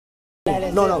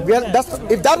Okay, no.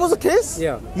 If that was the case,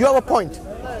 you have a point.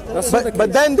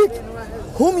 But then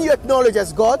whom you acknowledge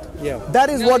as God, that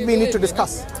is what we need to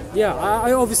discuss. Yeah,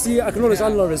 I obviously acknowledge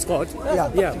Allah as God.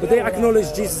 Yeah, but they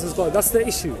acknowledge Jesus as God. That's the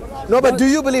issue. No, but do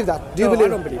you believe that? No, I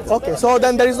don't believe that. Okay, so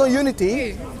then there is no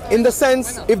unity in the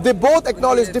sense, if they both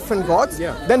acknowledge different gods,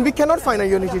 then we cannot find a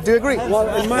unity. Do you agree? Well,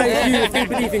 in my view, if they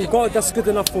believe in God, that's good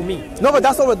enough for me. No, but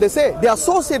that's not what they say. They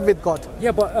associate with God.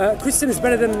 Yeah, but a Christian is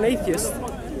better than an atheist.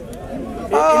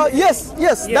 Yes,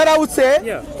 that I would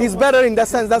say he's better in that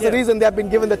sense. That's the reason they have been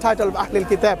given the title of Ahlul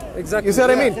Kitab. Exactly. You see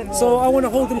what I mean? So I want to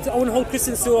hold them. I want to hold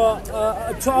Christians to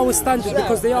our standard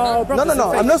because they are our brothers.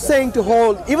 No. I'm not saying to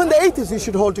hold. Even the atheists, you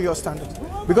should hold to your standard.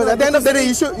 Because at the end of the day,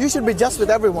 you should be just with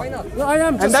everyone. No, I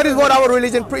am. And that is what our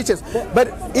religion preaches. But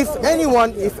if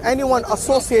anyone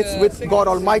associates with God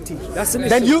Almighty,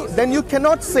 then you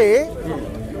cannot say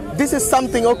this is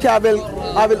something I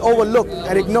will overlook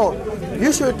and ignore.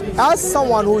 You should, as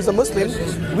someone who is a Muslim,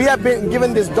 we have been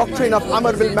given this doctrine of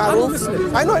Amr bil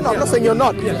Ma'ruf. I know, I'm not saying you're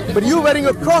not. But you wearing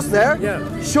a cross there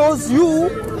shows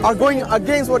you are going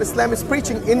against what Islam is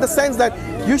preaching, in the sense that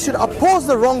you should oppose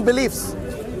the wrong beliefs.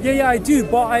 Yeah, I do,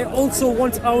 but I also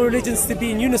want our religions to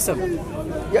be in unison.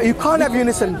 Yeah, you can't have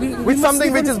unison with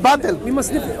something which is batil. We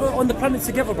must live on the planet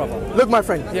together, brother. Look, my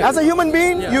friend, as a human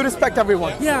being, you respect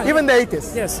everyone, even the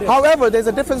atheists. Yes. However, there's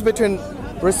a difference between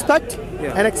respect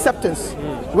and acceptance.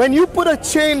 When you put a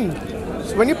chain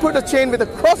with a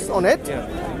cross on it,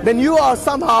 then you are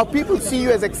somehow, people see you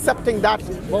as accepting that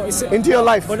into your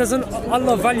life. But doesn't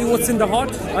Allah value what's in the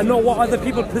heart and not what other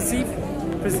people perceive?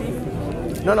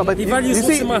 No, but He values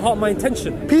what's in my heart, my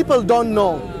intention. People don't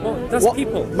know. Well, that's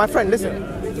people. My friend, listen.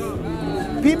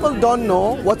 People don't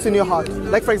know what's in your heart.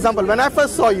 Like, for example, when I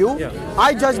first saw you,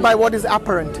 I judge by what is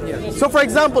apparent. So, for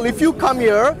example, if you come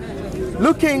here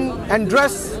looking and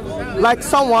dress like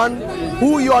someone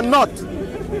who you are not,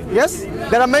 yes,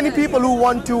 there are many people who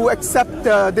want to accept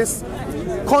this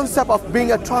concept of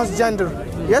being a transgender.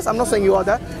 Yes, I'm not saying you are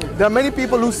that. There are many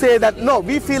people who say that, no,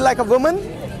 we feel like a woman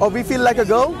or we feel like a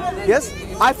girl. Yes,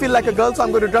 I feel like a girl, so I'm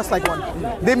going to dress like one.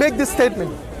 They make this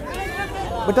statement,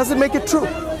 but does it make it true?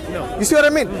 No. You see what I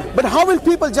mean? But how will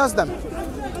people judge them?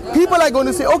 People are going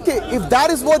to say, okay, if that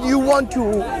is what you want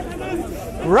to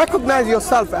recognize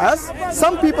yourself as,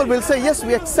 some people will say, yes,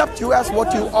 we accept you as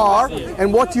what you are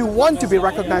and what you want to be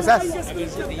recognized as.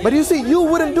 But you see, you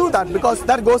wouldn't do that because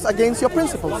that goes against your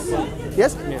principles.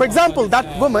 Yes? For example,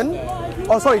 that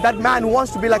man who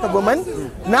wants to be like a woman,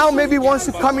 now maybe wants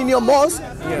to come in your mosque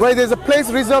where there's a place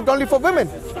reserved only for women.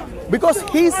 Because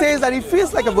he says that he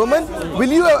feels like a woman,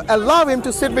 will you allow him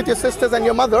to sit with your sisters and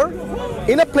your mother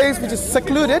in a place which is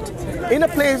secluded, in a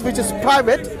place which is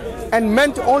private and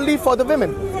meant only for the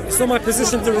women? It's not my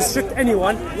position to restrict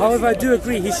anyone. However, I do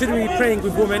agree he shouldn't be praying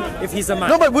with women if he's a man.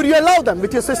 No, but would you allow them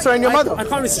with your sister and your mother? I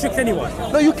can't restrict anyone.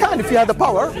 No, you can if you have the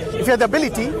power, if you have the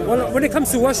ability. Well, when it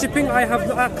comes to worshipping, I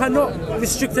cannot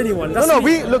restrect anyone. That's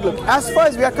look. As far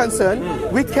as we are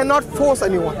concerned, we cannot force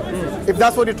anyone. If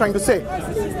that's what you're trying to say.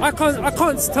 I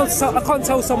can't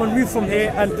tell someone move from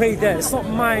here and pray there. It's not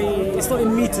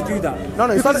in me to do that. No,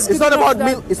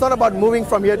 it's not about moving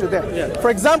from here to there. For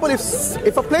example,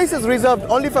 if a place is reserved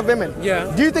only for women,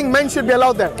 do you think men should be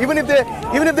allowed there, even if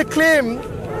they claim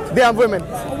they are women?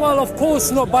 Well, of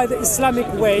course not by the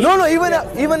Islamic way. No,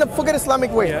 even forget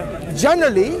Islamic way. This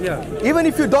even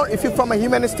if you're from a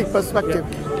humanistic perspective,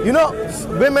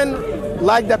 women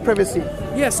like their privacy.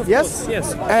 Yes, of course.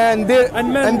 Yes. And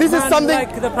this is something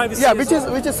like the privacy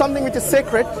which is something which is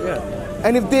sacred.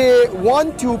 And if they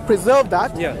want to preserve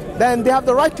that, then they have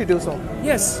the right to do so.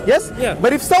 Yes. Yes? Yeah.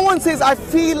 But if someone says, I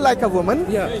feel like a woman,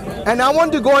 and I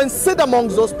want to go and sit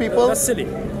amongst those people, that's silly.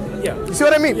 Yeah. You see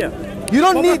what I mean? Yeah. You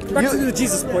don't need... Back to the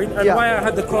Jesus point and why I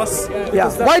had the cross.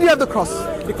 Why do you have the cross?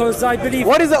 Because I believe...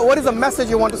 What is the message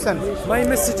you want to send? My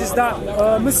message is that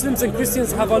Muslims and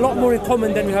Christians have a lot more in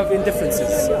common than we have in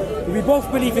differences. We both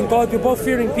believe in God, we're both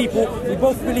fearing people, we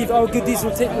both believe our good deeds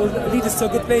will lead us to a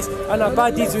good place and our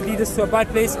bad deeds will lead us to a bad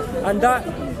place, and that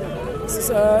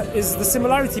is the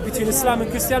similarity between Islam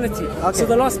and Christianity. Okay. So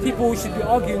the last people we should be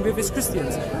arguing with is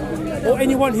Christians. Or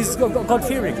anyone who's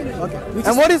God-fearing. Okay.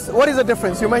 And what is the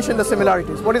difference? You mentioned the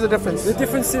similarities. What is the difference? The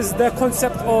difference is the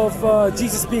concept of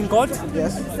Jesus being God.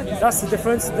 Yes. That's the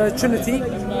difference. The Trinity.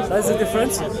 That's the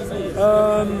difference.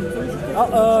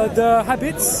 The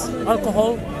habits,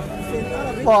 alcohol,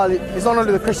 Well, it's not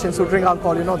only the Christians who drink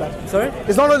alcohol, you know that. Sorry?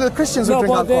 It's not only the Christians who No,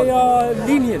 drink but alcohol. they are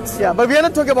lenient. Yeah, but we are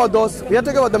not talking about those. We are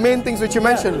talking about the main things which you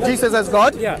mentioned, Jesus as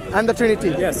God and the Trinity.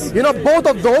 Yes. You know, both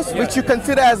of those which you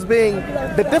consider as being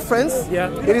the difference,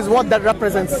 it is what that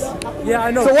represents. Yeah,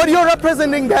 I know. So what you're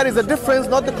representing there is a difference,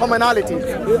 not the commonality.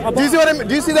 Do you see what I mean?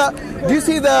 Do you see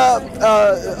the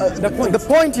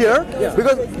point here? Yeah.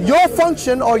 Because your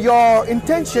function or your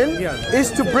intention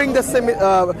is to bring the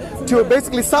to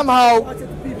basically somehow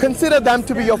consider them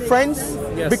to be your friends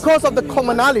because of the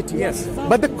commonality. Yes.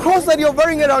 But the cross that you're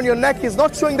wearing around your neck is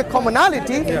not showing the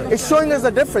commonality, it's showing us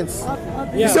a difference.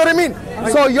 You see what I mean?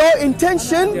 So your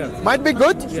intention might be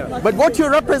good, but what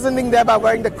you're representing there by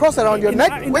wearing the cross around your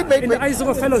neck, in the eyes of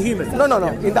a fellow human. No.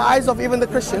 In the eyes of even the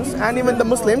Christians and even the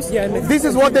Muslims, this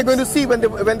is what they're going to see when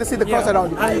they see the cross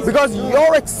around you. Because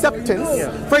your acceptance,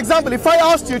 for example, if I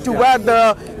asked you to wear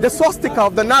the swastika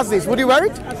of the Nazis, would you wear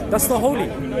it? That's not holy.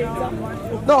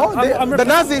 No, the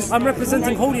Nazis. I'm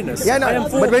representing holiness. Yeah, no,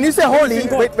 but when you say holy,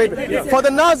 wait. For the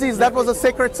Nazis, that was a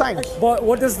sacred sign. But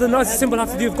what does the Nazi symbol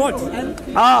have to do with God?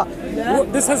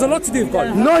 This has a lot to do with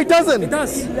God. No, it doesn't. It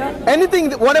does.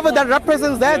 Anything, whatever that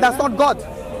represents there, that's not God.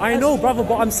 I know, brother,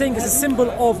 but I'm saying it's a symbol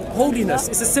of holiness.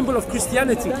 It's a symbol of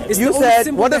Christianity. You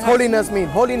said, what does holiness mean?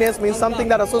 Holiness means something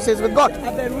that associates with God.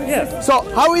 Yeah. So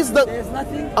how is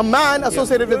a man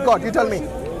associated with God? You tell me.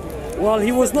 Well,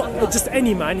 he was not just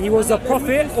any man. He was a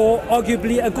prophet or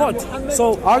arguably a god.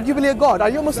 So arguably a god. Are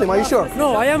you a Muslim? Are you sure?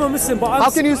 No, I am a Muslim. But how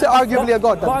can you say arguably a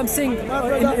god? But I'm saying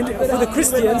for the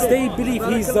Christians, they believe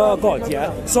he's the God.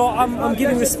 Yeah. So I'm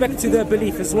giving respect to their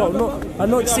belief as well. I'm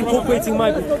not just incorporating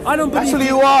my belief. I don't believe. Actually,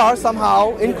 you are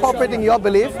somehow incorporating your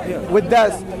belief with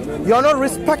theirs. You're not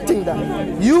respecting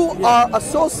them. You are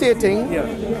associating,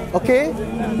 okay,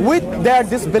 with their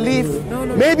disbelief. No.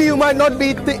 Maybe you might not do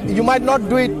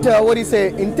it. What do you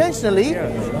say? Intentionally,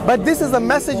 but this is a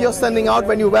message you're sending out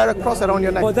when you wear a cross around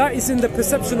your neck. But that is in the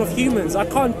perception of humans. I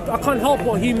can't help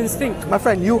what humans think. My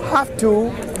friend, you have to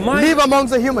live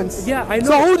amongst the humans. Yeah, I know.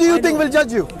 So who do you think will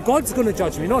judge you? God's going to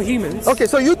judge me, not humans. Okay,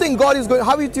 so you think God is going?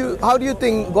 How do you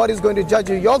think God is going to judge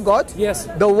you? Your God? Yes.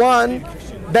 The one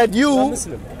that you. I'm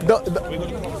Muslim.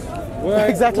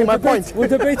 Exactly my point. We're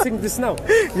debating this now.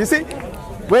 You see?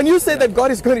 When you say that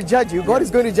God is going to judge you, God is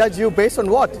going to judge you based on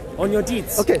what? On your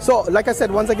deeds. Okay, so like I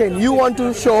said, once again, you want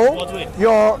to show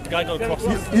your...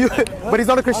 but he's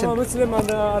not a Christian. I'm a Muslim and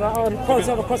I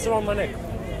have a cross around my neck.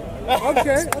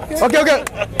 Okay.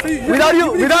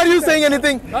 Without you saying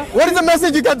anything, what is the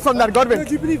message you get from that, Godwin?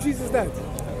 Do you believe Jesus died?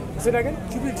 Say that again?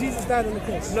 Do you believe Jesus died on the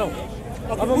cross? No.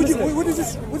 Okay. What does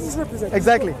this represent?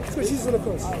 Exactly. So Jesus on the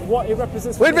cross. What it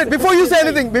represents. Wait. Before you say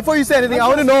anything, I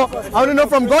want to know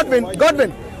from Godwin.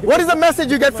 Godwin, what is the message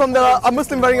you get from a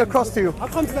Muslim wearing a cross to you? I'll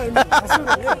come to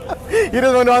that. You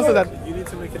don't want to answer that. You need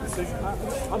to make a decision.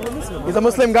 I'm a Muslim. He's a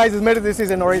Muslim, guys. He's made a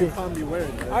decision already. You can't be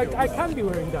wearing that. I can be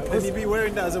wearing that. Can you be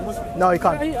wearing that as a Muslim? No, he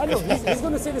can't. I know. He's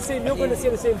going to say the same. You're going to say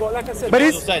the same. But like I said,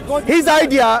 but his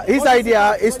idea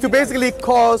is to basically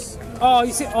cause. Oh,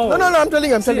 you see. Oh. No. I'm telling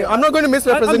you. I'm not going to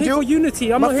misrepresent you. I'm here for unity.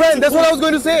 My friend, that's what I was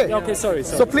going to say. Yeah, okay, sorry.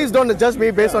 So please don't judge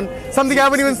me based on something I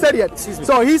haven't even said yet.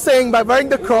 So he's saying by wearing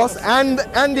the cross and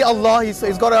the Allah,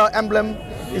 he's got an emblem,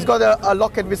 he's got a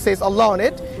locket which says Allah on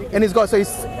it, and he's got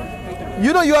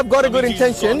you have got a good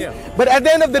intention, but at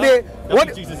the end of the day,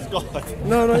 what? Jesus is God.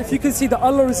 No. If you can see that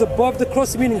Allah is above the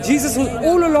cross, meaning Jesus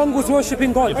all along was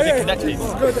worshipping God.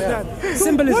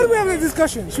 Symbolism. Why do we have a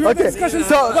discussion? Should we have a discussion?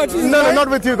 So no, not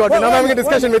with you, Godwin. I'm having a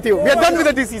discussion with you. We are done with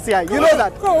the DCCI. You know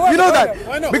that. You know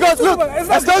that. Because look,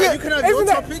 as long as you can have your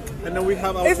topic, and then we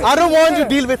have our. I don't want to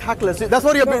deal with hecklers. That's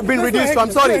what you've been reduced to.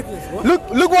 I'm sorry.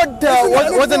 Look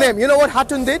what's the name? You know what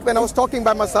Hatun did when I was talking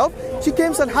by myself? She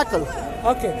came and heckled.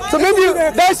 Okay. So maybe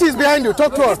there she's behind you.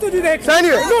 Talk to her. So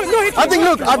anyway, I think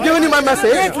look, I've given you my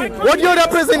message. What you're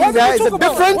representing there is a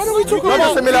difference, not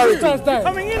a similarity.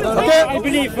 Okay. I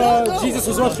believe Jesus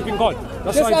was worshipping God.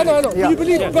 That's what I know. Yeah. You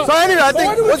believe. So anyway, I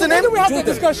think what's the name? We have the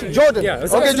discussion. Jordan. Yeah,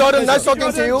 okay, Jordan. Nice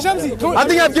talking to you. I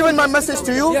think I've given my message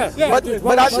to you.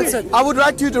 But I would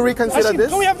like you to reconsider this.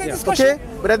 Can we have the discussion? Okay.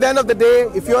 But at the end of the day,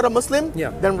 if you're a Muslim,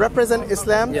 then represent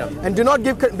Islam and do not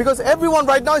give because everyone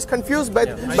right now is confused by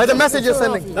the message you're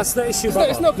sending. That's the issue.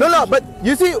 No, but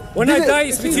you see, when I die,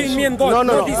 it's between me and God,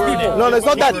 not these people. No, it's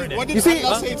not that. You see,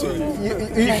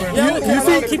 you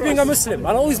see, keep being a Muslim.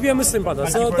 I'll always be a Muslim, brother.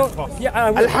 So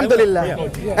Alhamdulillah.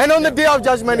 And on the day of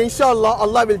judgment, inshallah,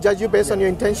 Allah will judge you based on your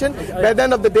intention. But at the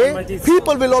end of the day,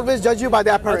 people will always judge you by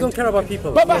their appearance. I don't care about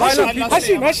people. But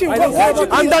Hashim,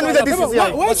 I'm done with the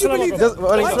DCCI. Why do you believe? Just,